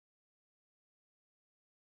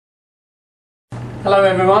Hello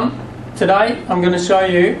everyone. Today I'm going to show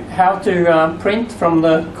you how to print from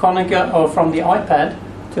the Konica or from the iPad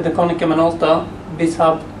to the Konica Minolta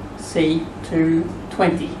bizhub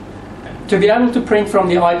C220. To be able to print from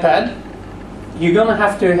the iPad, you're going to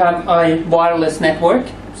have a wireless network.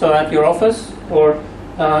 So at your office, or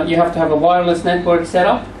you have to have a wireless network set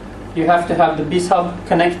up. You have to have the bizhub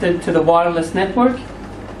connected to the wireless network.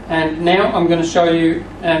 And now I'm going to show you,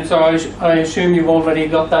 and so I assume you've already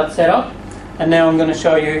got that set up. And now I'm going to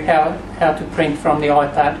show you how to print from the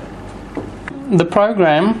iPad. The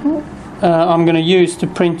program I'm going to use to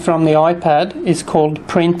print from the iPad is called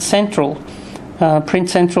Print Central. Print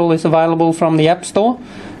Central is available from the App Store,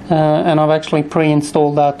 and I've actually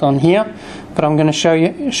pre-installed that on here. But I'm going to show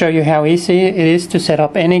you how easy it is to set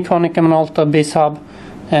up any Konica Minolta bizhub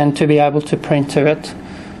and to be able to print to it.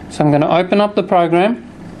 So I'm going to open up the program.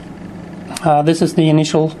 This is the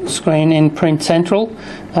initial screen in Print Central.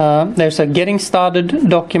 There's a getting started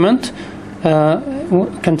document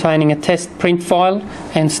containing a test print file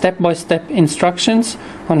and step-by-step instructions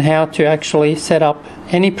on how to actually set up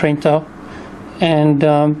any printer and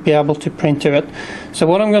be able to print to it. So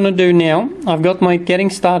what I'm going to do now, I've got my getting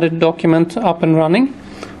started document up and running.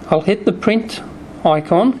 I'll hit the print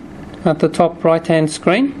icon at the top right hand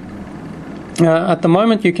screen. At the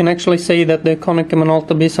moment you can actually see that the Konica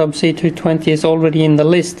Minolta bizhub C220 is already in the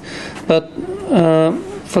list, but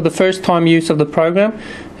for the first time use of the program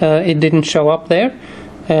it didn't show up there.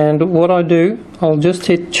 And what I do, I'll just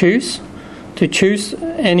hit choose to choose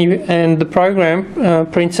any, and the program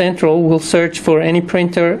Print Central will search for any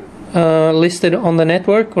printer listed on the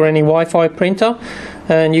network or any Wi-Fi printer,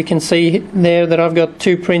 and you can see there that I've got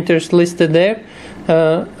two printers listed there.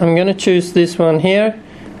 I'm going to choose this one here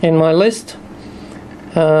in my list.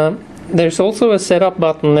 There's also a setup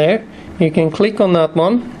button there. You can click on that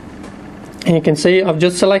one and you can see I've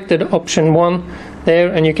just selected option 1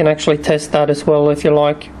 there, and you can actually test that as well if you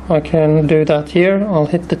like. I can do that here. I'll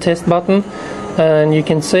hit the test button and you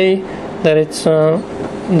can see that it's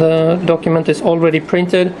the document is already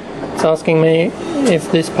printed. It's asking me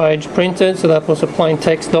if this page printed, so that was a plain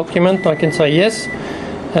text document. I can say yes,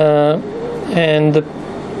 and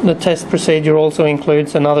the test procedure also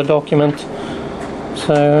includes another document.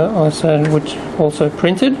 So I said which also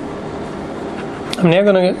printed. I'm now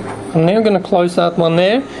going to close that one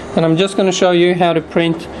there, and I'm just going to show you how to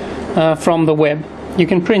print from the web. You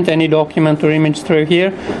can print any document or image through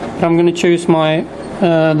here, but I'm going to choose my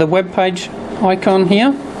the web page icon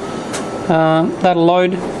here. That'll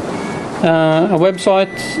load a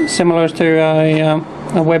website similar to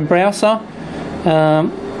a web browser.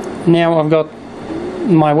 Now I've got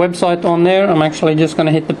my website on there. I'm actually just going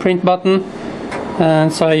to hit the print button,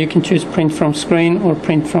 and so you can choose print from screen or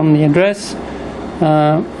print from the address.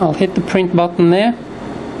 I'll hit the print button there,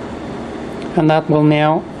 and that will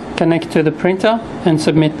now connect to the printer and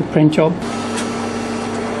submit the print job.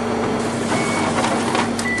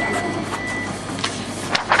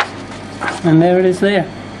 And there it is there.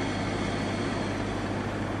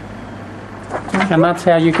 And that's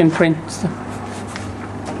how you can print.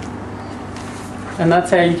 And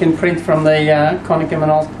that's how you can print from the Konica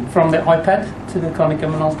Minolta, from the iPad to the Konica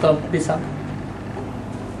Minolta bizhub.